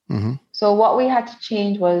Classroom. Mm-hmm. So what we had to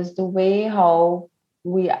change was the way how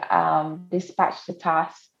we dispatch the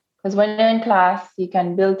tasks. Because when you're in class, you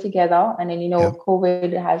can build together. And then,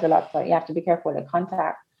 COVID has a lot, so you have to be careful with the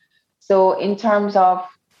contact. So in terms of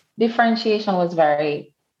differentiation was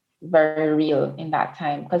very, very real in that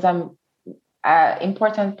time. Because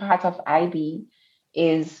important part of IB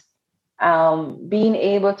is being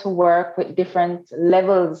able to work with different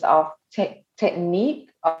levels of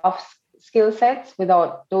technique of skill sets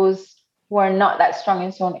without those who are not that strong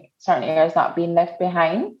in certain areas not being left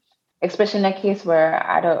behind, especially in a case where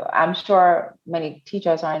I'm sure many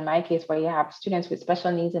teachers are in my case where you have students with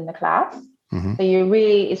special needs in the class. Mm-hmm. So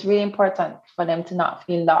it's really important for them to not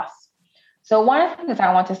feel lost. So one of the things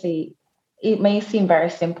I want to say, it may seem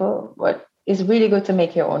very simple, but it's really good to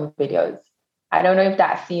make your own videos. I don't know if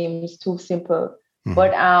that seems too simple, mm-hmm.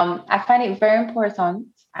 but I find it very important.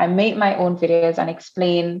 I make my own videos and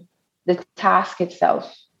explain the task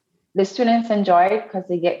itself. The students enjoy it because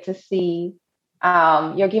they get to see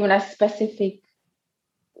you're given a specific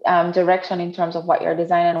direction in terms of what you're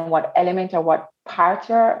designing and what element or what part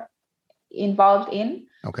you're involved in.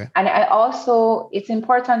 Okay. And it's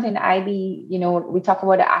important in IB, we talk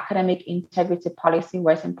about the academic integrity policy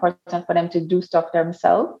where it's important for them to do stuff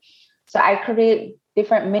themselves. So I create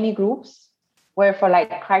different mini groups where for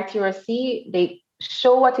like criteria C, they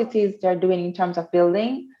show what it is they're doing in terms of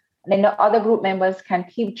building. And then the other group members can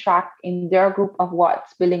keep track in their group of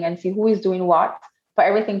what's building and see who is doing what for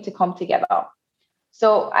everything to come together.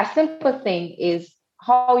 So a simple thing is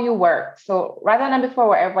how you work. So rather than before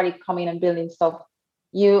where everybody coming and building stuff,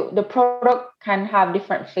 the product can have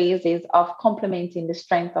different phases of complementing the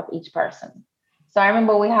strength of each person. So I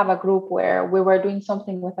remember we have a group where we were doing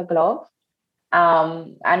something with a glove.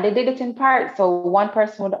 And they did it in parts. So one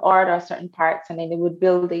person would order certain parts and then they would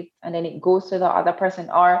build it and then it goes to the other person.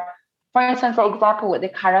 Or for instance, for example, with the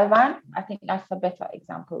caravan, I think that's a better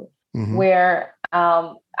example where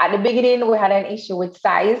at the beginning we had an issue with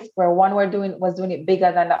size where one was doing it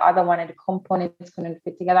bigger than the other one and the components couldn't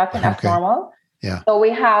fit together. I think that's normal. Yeah. So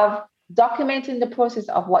we have documenting the process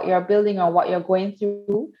of what you're building or what you're going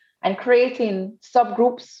through and creating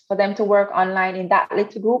subgroups for them to work online in that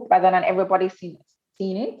little group rather than everybody seeing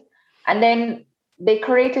it. And then they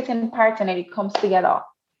create it in parts and then it comes together.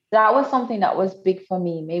 That was something that was big for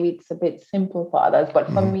me. Maybe it's a bit simple for others, but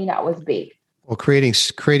for me, that was big. Well, creating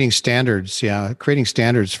standards, creating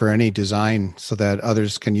standards for any design so that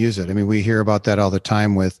others can use it. I mean, we hear about that all the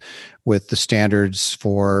time with the standards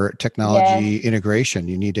for technology integration.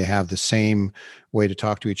 You need to have the same way to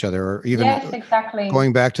talk to each other, or even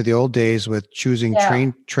going back to the old days with choosing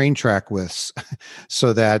train track widths,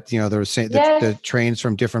 so that the trains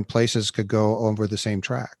from different places could go over the same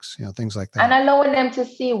tracks. Things like that, and allowing them to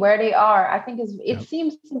see where they are. I think it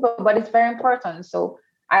seems simple, but it's very important. So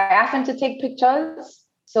I asked them to take pictures.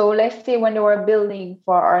 So let's say when they were building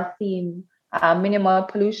for our theme, minimal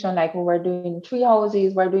pollution, like we were doing tree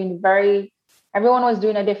houses, everyone was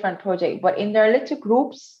doing a different project, but in their little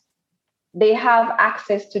groups, they have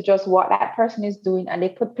access to just what that person is doing and they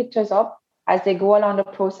put pictures up as they go along the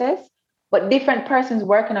process, but different persons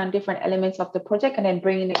working on different elements of the project and then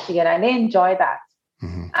bringing it together, and they enjoy that.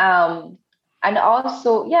 And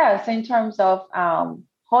also, so in terms of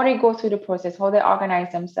how they go through the process, how they organize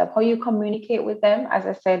themselves, how you communicate with them. As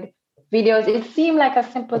I said, videos, it seemed like a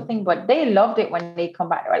simple thing, but they loved it when they come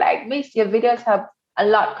back. They were like, Miss, your videos have a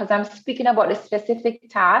lot because I'm speaking about the specific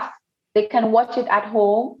task. They can watch it at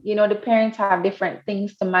home. The parents have different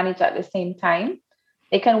things to manage at the same time.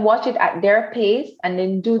 They can watch it at their pace and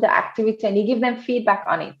then do the activity, and you give them feedback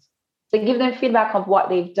on it. So give them feedback of what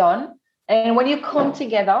they've done. And when you come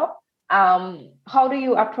together, how do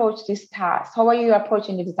you approach this task? How are you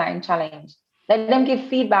approaching the design challenge? Let them give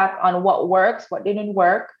feedback on what works, what didn't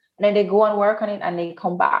work, and then they go and work on it and they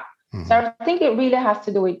come back. So I think it really has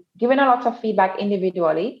to do with giving a lot of feedback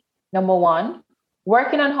individually, number one,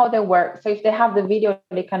 working on how they work. So if they have the video,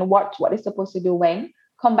 they can watch what they're supposed to do when,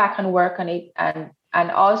 come back and work on it.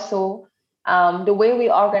 And also the way we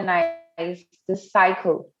organize the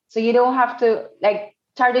cycle. So you don't have to, like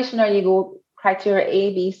traditionally you go criteria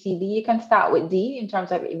A, B, C, D. You can start with D in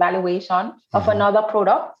terms of evaluation of another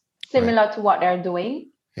product, similar to what they're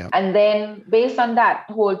doing. And then based on that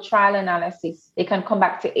whole trial analysis, they can come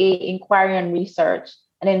back to A, inquiry and research,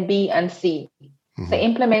 and then B and C. So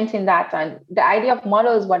implementing that, and the idea of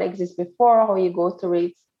model is what exists before, how you go through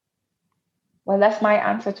it. Well, that's my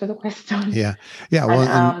answer to the question.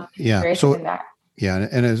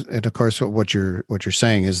 And of course, what you're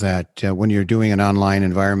saying is that when you're doing an online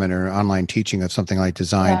environment or online teaching of something like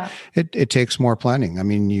design, it takes more planning. I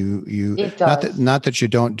mean, it does. not that you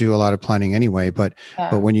don't do a lot of planning anyway, but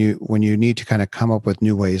when you need to kind of come up with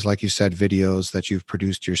new ways, like you said, videos that you've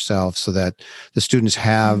produced yourself, so that the students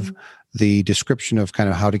have the description of kind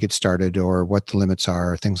of how to get started or what the limits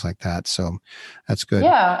are, things like that. So that's good.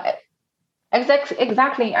 Yeah.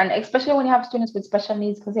 Exactly. And especially when you have students with special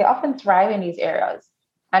needs, because they often thrive in these areas.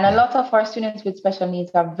 And a lot of our students with special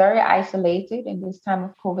needs are very isolated in this time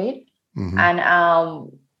of COVID.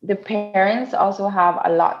 And the parents also have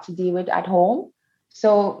a lot to deal with at home.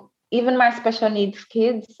 So even my special needs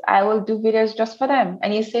kids, I will do videos just for them.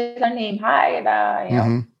 And you say their name, hi,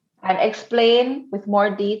 and explain with more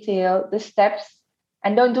detail the steps,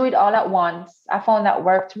 and don't do it all at once. I found that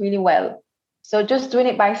worked really well. So just doing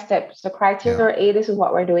it by steps. So criteria A, this is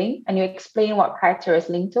what we're doing. And you explain what criteria is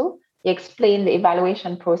linked to. You explain the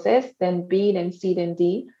evaluation process, then B, then C, then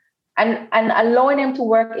D. And allowing them to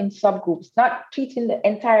work in subgroups, not treating the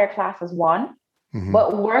entire class as one,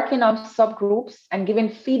 but working on subgroups and giving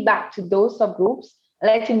feedback to those subgroups,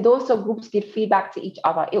 letting those subgroups give feedback to each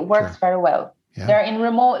other. It works very well. Yeah. They're in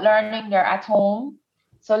remote learning, they're at home.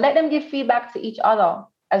 So let them give feedback to each other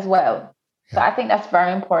as well. So I think that's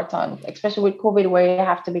very important, especially with COVID, where you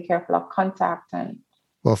have to be careful of contact. And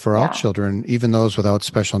well, for all children, even those without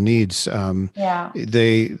special needs,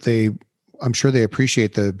 they I'm sure they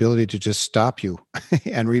appreciate the ability to just stop you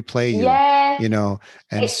and replay you. And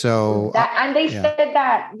they said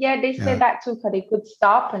that. They said that too, because they could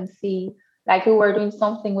stop and see, like we were doing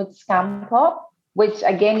something with Scamp Up. which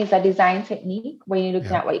again is a design technique where you're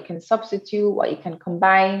looking at what you can substitute, what you can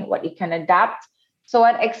combine, what you can adapt. So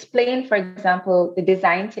I'd explain, for example, the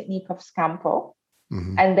design technique of Scampo,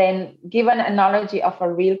 and then give an analogy of a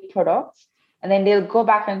real product. And then they'll go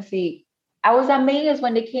back and see. I was amazed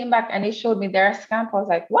when they came back and they showed me their Scampo. I was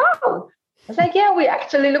like, wow. I was like, yeah, we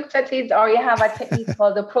actually looked at it. Or you have a technique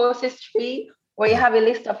called the process tree, where you have a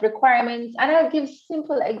list of requirements. And I'll give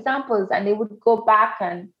simple examples and they would go back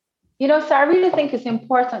and, so I really think it's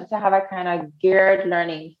important to have a kind of geared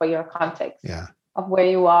learning for your context of where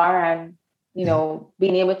you are and,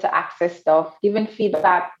 being able to access stuff, giving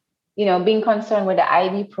feedback, being concerned with the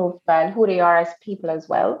IB profile, who they are as people as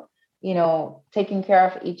well, taking care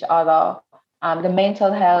of each other, the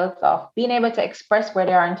mental health of being able to express where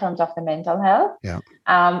they are in terms of the mental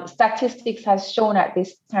health. Statistics has shown at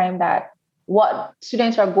this time that what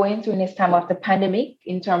students are going through in this time of the pandemic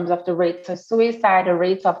in terms of the rates of suicide, the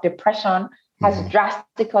rates of depression has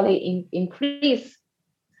drastically increased.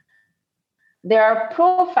 There are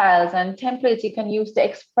profiles and templates you can use to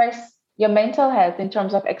express your mental health in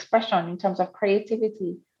terms of expression, in terms of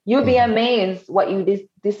creativity. You'll be amazed what you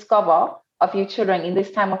discover of your children in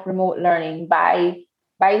this time of remote learning by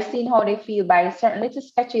seeing how they feel, by certain little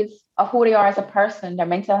sketches of who they are as a person, their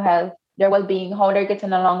mental health, their well-being, how they're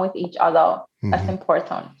getting along with each other. That's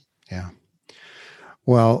important. Yeah.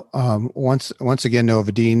 Well, once again,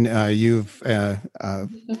 Novadine, you've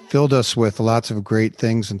filled us with lots of great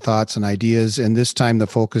things and thoughts and ideas. And this time the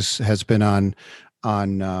focus has been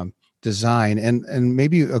on design. And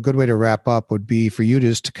maybe a good way to wrap up would be for you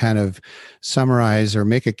just to kind of summarize or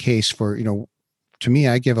make a case for, to me,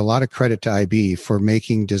 I give a lot of credit to IB for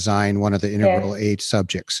making design one of the integral 8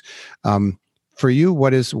 subjects. For you,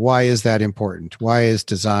 why is that important? Why is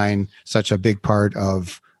design such a big part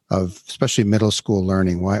of especially middle school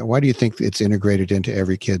learning? Why do you think it's integrated into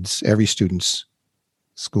every student's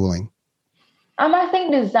schooling? I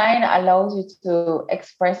think design allows you to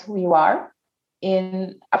express who you are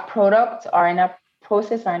in a product or in a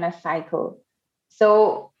process or in a cycle.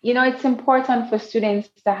 So, it's important for students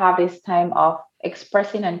to have this time of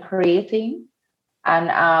expressing and creating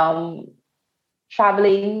and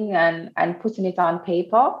traveling and putting it on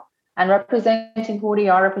paper and representing who they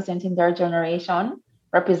are, representing their generation,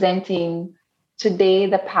 representing today,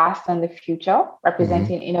 the past, and the future,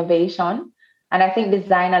 representing innovation. And I think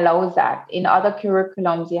design allows that. In other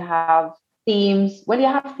curriculums, you have themes. Well, you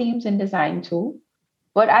have themes in design too.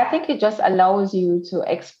 But I think it just allows you to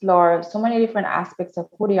explore so many different aspects of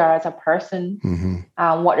who they are as a person,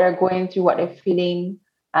 what they're going through, what they're feeling,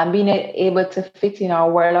 and being able to fit in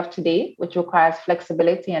our world of today, which requires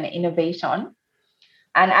flexibility and innovation.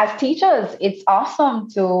 And as teachers, it's awesome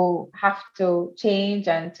to have to change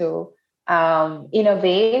and to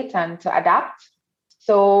innovate and to adapt.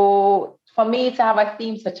 So for me to have a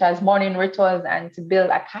theme such as morning rituals and to build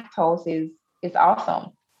a cat house is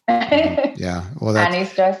awesome. Yeah. Well, and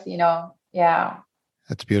it's just,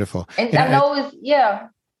 that's beautiful. And allows,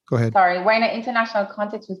 Go ahead. Sorry, we're in an international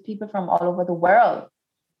context with people from all over the world.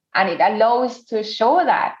 And it allows to show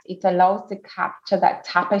that. It allows to capture that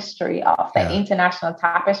tapestry of the international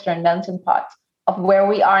tapestry and melting pot of where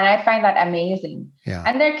we are. And I find that amazing. Yeah.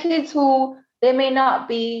 And there are kids who, they may not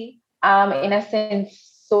be, in a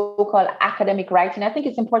sense, so-called academic writing. I think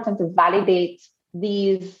it's important to validate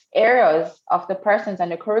these areas of the persons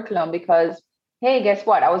and the curriculum because, hey, guess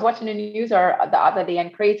what? I was watching the news the other day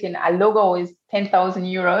and creating a logo is 10,000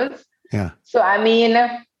 euros. Yeah. So, I mean,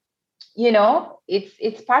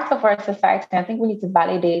 it's part of our society. I think we need to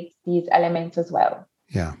validate these elements as well.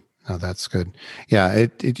 Yeah. Oh, that's good. Yeah.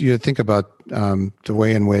 You think about the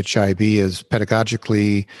way in which IB is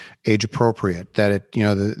pedagogically age appropriate, that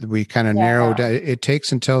we kind of narrowed. It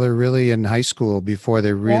takes until they're really in high school before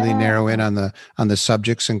they really narrow in on the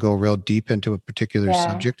subjects and go real deep into a particular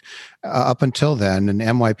subject. Up until then, and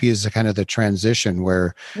MYP is kind of the transition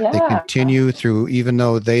where they continue through, even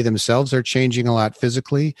though they themselves are changing a lot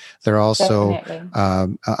physically, they're also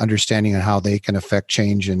understanding how they can affect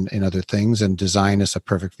change in other things, and design is a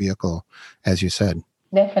perfect vehicle, as you said.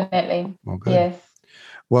 Definitely. Well, good. Yes.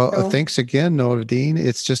 Well, thanks again, Novadine.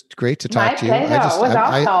 It's just great to talk to you. My pleasure. It was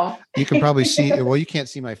awesome. You can probably see, well, you can't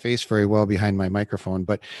see my face very well behind my microphone,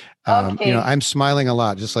 but I'm smiling a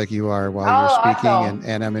lot, just like you are while you're speaking, awesome.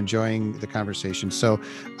 and I'm enjoying the conversation. So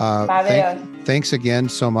thanks again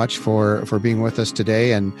so much for being with us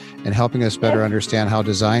today and helping us better understand how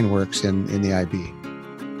design works in the IB.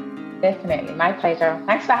 Definitely. My pleasure.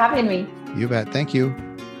 Thanks for having me. You bet. Thank you.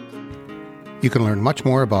 You can learn much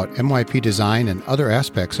more about MYP design and other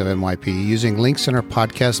aspects of MYP using links in our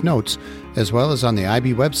podcast notes, as well as on the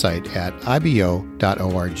IB website at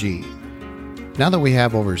ibo.org. Now that we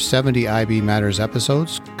have over 70 IB Matters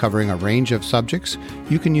episodes covering a range of subjects,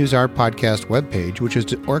 you can use our podcast webpage, which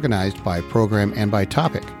is organized by program and by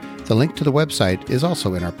topic. The link to the website is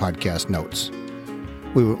also in our podcast notes.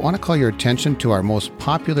 We would want to call your attention to our most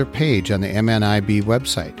popular page on the MNIB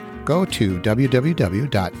website. Go to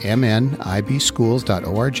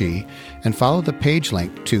www.mnibschools.org and follow the page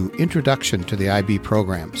link to Introduction to the IB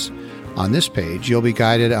Programs. On this page, you'll be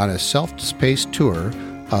guided on a self-paced tour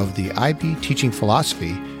of the IB teaching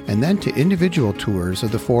philosophy and then to individual tours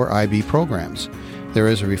of the 4 IB programs. There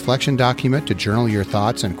is a reflection document to journal your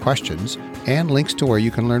thoughts and questions and links to where you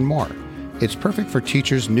can learn more. It's perfect for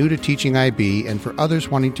teachers new to teaching IB and for others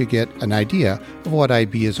wanting to get an idea of what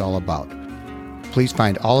IB is all about. Please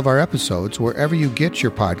find all of our episodes wherever you get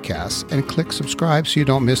your podcasts and click subscribe so you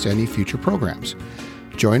don't miss any future programs.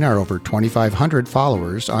 Join our over 2,500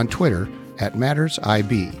 followers on Twitter at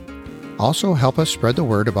MattersIB. Also, help us spread the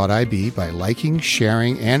word about IB by liking,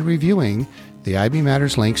 sharing, and reviewing the IB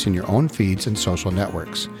Matters links in your own feeds and social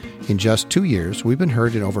networks. In just 2 years, we've been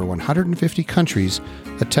heard in over 150 countries,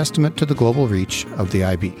 a testament to the global reach of the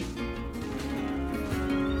IB.